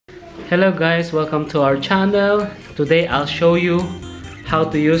Hello guys, welcome to our channel. Today I'll show you how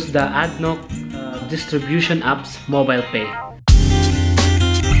to use the ADNOC distribution apps mobile pay.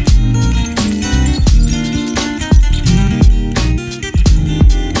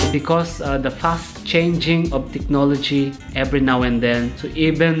 Because the fast changing of technology every now and then, so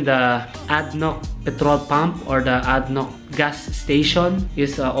even the ADNOC petrol pump or the ADNOC gas station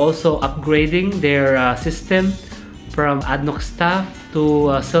is also upgrading their system from ADNOC staff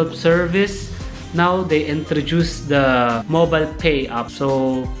to self-service. Now they introduce the mobile pay app,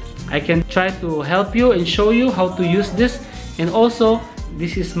 so I can try to help you and show you how to use this. And also,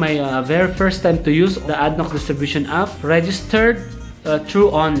 this is my very first time to use the ADNOC distribution app. Registered through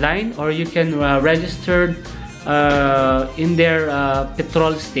online, or you can register in their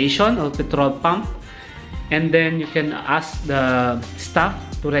petrol station or petrol pump, and then you can ask the staff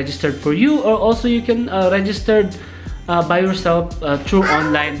to register for you, or also you can register by yourself through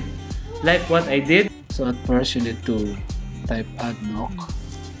online, like what I did. So at first you need to type ADNOC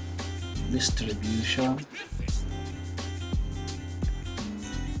distribution,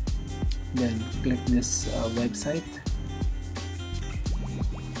 then click this website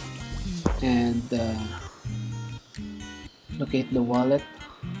and locate the wallet,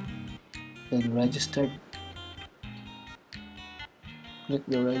 then registered, click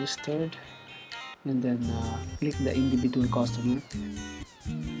the registered, and then click the individual customer,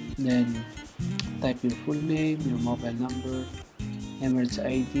 then type your full name, your mobile number,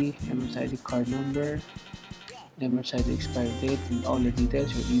 emergency ID card number, emergency ID expiry date, and all the details,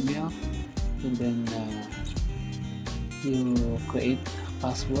 your email, and then you create a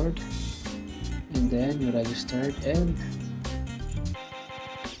password, and then you registered, and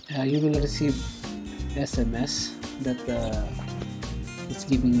you will receive SMS that it's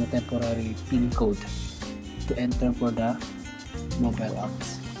giving you a temporary PIN code to enter for the mobile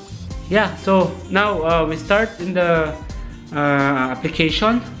apps. Yeah, so now we start in the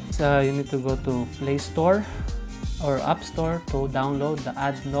application. So you need to go to Play Store or App Store to download the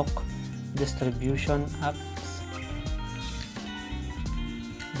ADNOC distribution apps.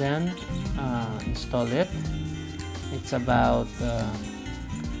 Then install it. It's about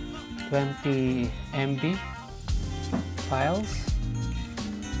 20 MB files.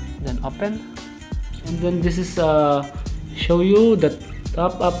 Then open, and then this is show you the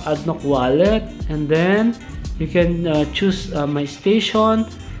top up ADNOC wallet, and then you can choose my station,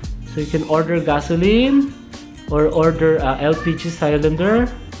 so you can order gasoline or order LPG cylinder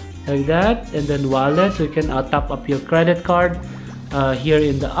like that, and then wallet, so you can top up your credit card here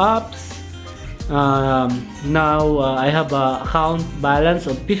in the apps. Now I have a account balance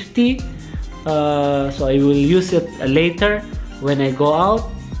of 50, so I will use it later when I go out.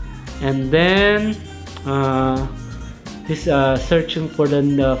 And then this searching for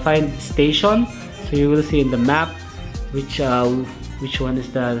the find station, so you will see in the map which one is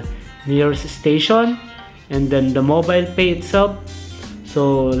the nearest station, and then the mobile pay itself.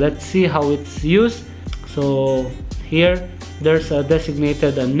 So let's see how it's used. So here there's a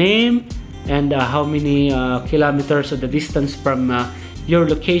designated name and how many kilometers of the distance from your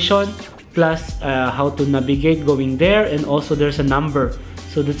location, plus how to navigate going there, and also there's a number.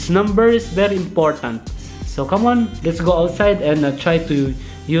 So this number is very important. So come on, let's go outside and try to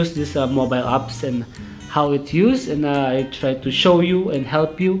use this mobile apps and how it's used, and I try to show you and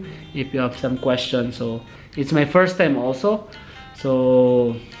help you if you have some questions. So it's my first time also,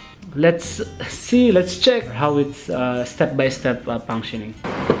 so let's see, let's check how it's step-by-step functioning.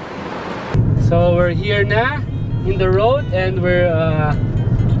 So we're here now in the road, and we're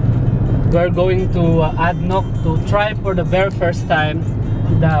going to ADNOC to try for the very first time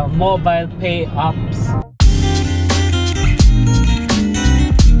the mobile pay apps.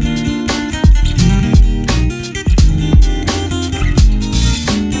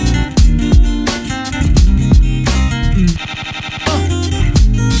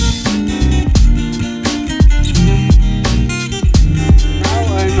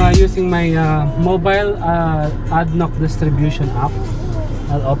 Now I'm using my mobile ADNOC distribution app.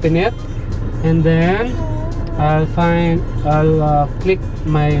 I'll open it, and then I'll click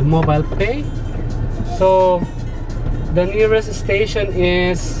my mobile pay. So the nearest station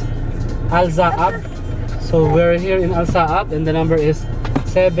is Al Zaab. So we're here in Al Zaab, and the number is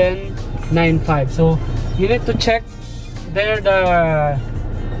 795. So you need to check there, the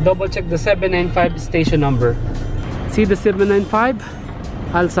double check the 795 station number. See the 795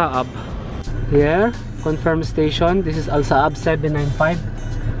 Al Zaab here, confirm station. This is Al Zaab 795.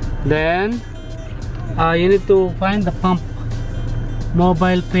 Then you need to find the pump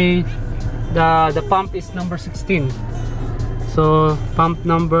mobile pay. The pump is number 16. So pump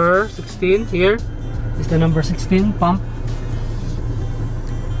number 16 here is the number 16 pump.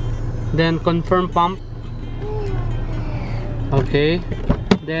 Then confirm pump. Okay,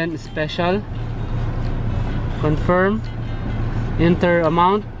 then special, confirm, enter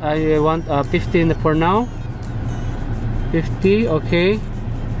amount. I want 15 for now. 50. Okay,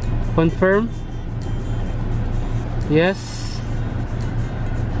 confirm. Yes,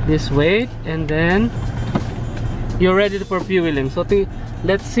 this weight, and then you're ready for fueling. So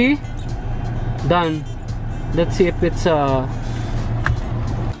let's see. Done. Let's see if it's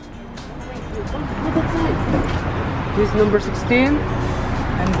this number 16,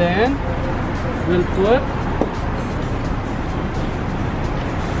 and then we'll put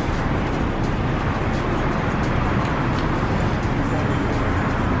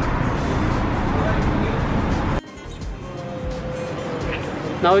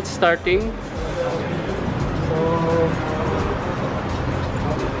now it's starting. So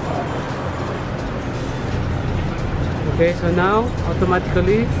okay, so now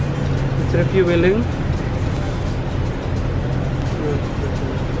automatically it's refueling.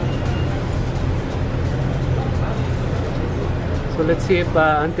 So let's see if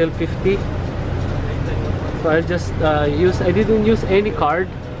until 50. So I'll just I didn't use any card.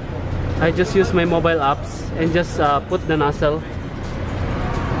 I just used my mobile apps and just put the nozzle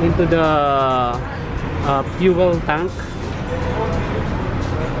into the fuel tank.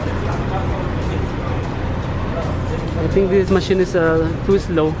 I think this machine is too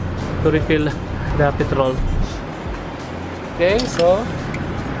slow to refill the petrol. Okay, so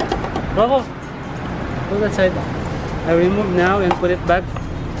go that side. I remove now and put it back.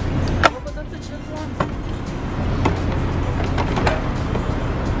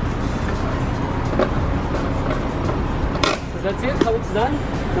 So that's it, how it's done.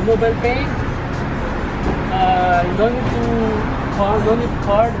 The mobile pay. You don't need to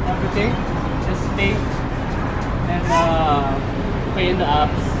card and everything. Just pay and pay in the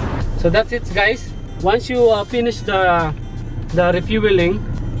apps. So that's it, guys. Once you finish the refueling,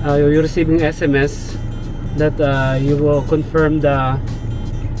 you're receiving SMS that you will confirm the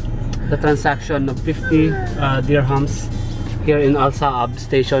transaction of 50 dirhams here in Al Saab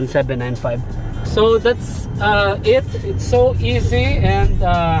station 795. So that's it. It's so easy and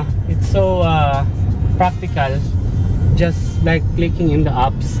it's so practical, just like clicking in the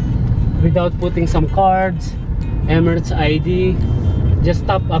apps without putting some cards, Emirates ID. Just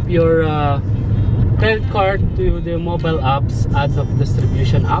top up your credit card to the mobile apps ADNOC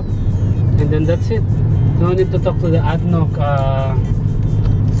distribution app, and then that's it. No need to talk to the ADNOC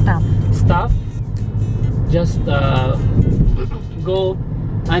staff. Just go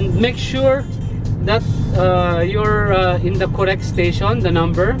and make sure that you're in the correct station, the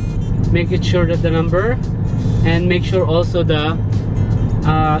number. Make it sure that the number, and make sure also the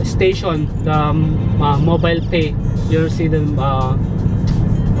station, the mobile pay. You'll see the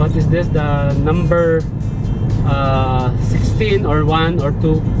what is this? The number 16 or 1 or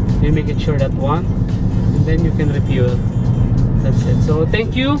 2. You make it sure that 1. Then you can refuel. That's it. So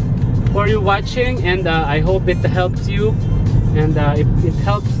thank you for you watching, and I hope it helps you, and if it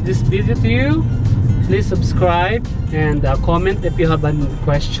helps this video to you, please subscribe and comment if you have a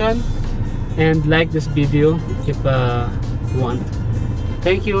question, and like this video if you want.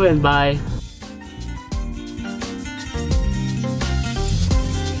 Thank you and bye.